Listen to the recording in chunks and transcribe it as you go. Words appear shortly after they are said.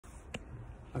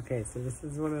Okay, so this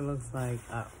is what it looks like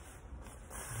up.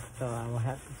 So I will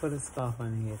have to put a scarf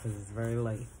on here because it's very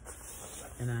late.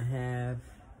 And I have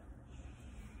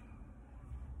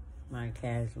my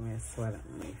cashmere sweater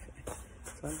underneath it.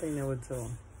 So I think that would do.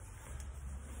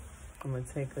 I'm gonna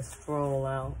take a stroll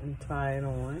out and try it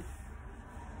on.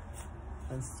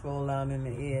 And stroll out in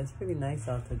the air. It's pretty nice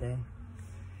out today.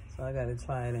 So I gotta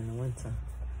try it in the winter.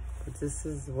 But this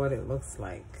is what it looks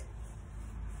like.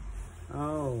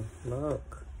 Oh,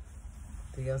 look.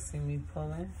 Do y'all see me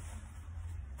pulling?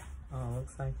 Oh, it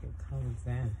looks like it comes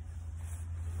in.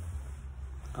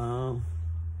 Oh,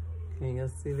 can y'all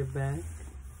see the back?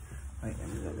 Wait, let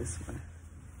me go this way.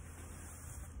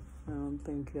 I don't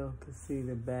think y'all can see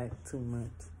the back too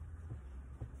much.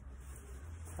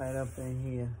 Right up in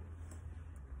here.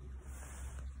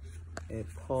 It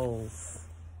pulls.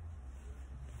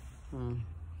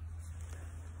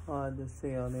 Hard to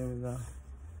see. Oh, there we go.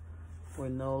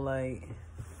 With no light.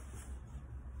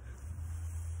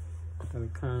 But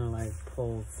it kind of like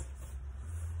pulls.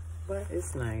 But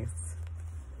it's nice.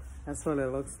 That's what it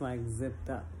looks like zipped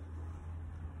up.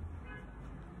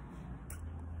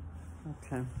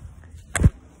 Okay.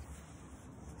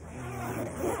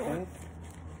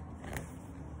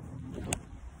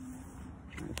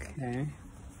 Okay.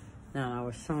 Now I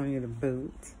was showing you the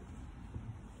boot.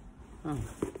 Oh.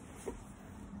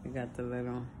 We got the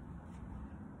little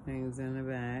things in the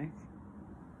back.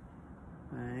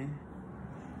 Right.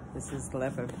 This is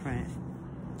leopard print.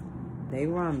 They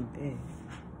run big.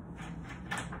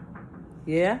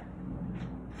 Yeah?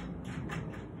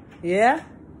 Yeah?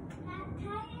 Can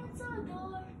I answer the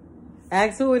door?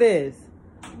 Ask who it is.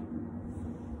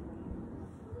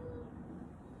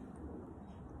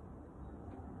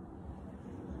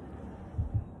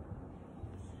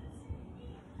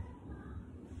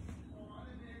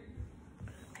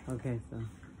 Okay, so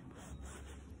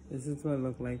this is what it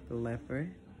looked like, the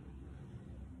leopard.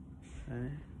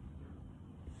 Okay.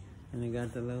 And they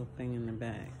got the little thing in the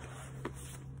back.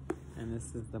 And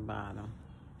this is the bottom.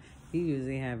 He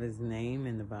usually have his name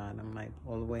in the bottom, like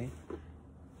all the way.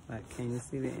 But can you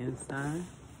see the inside?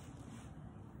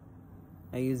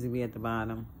 I usually be at the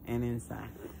bottom and inside.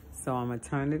 So I'm gonna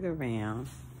turn it around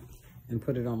and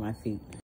put it on my feet.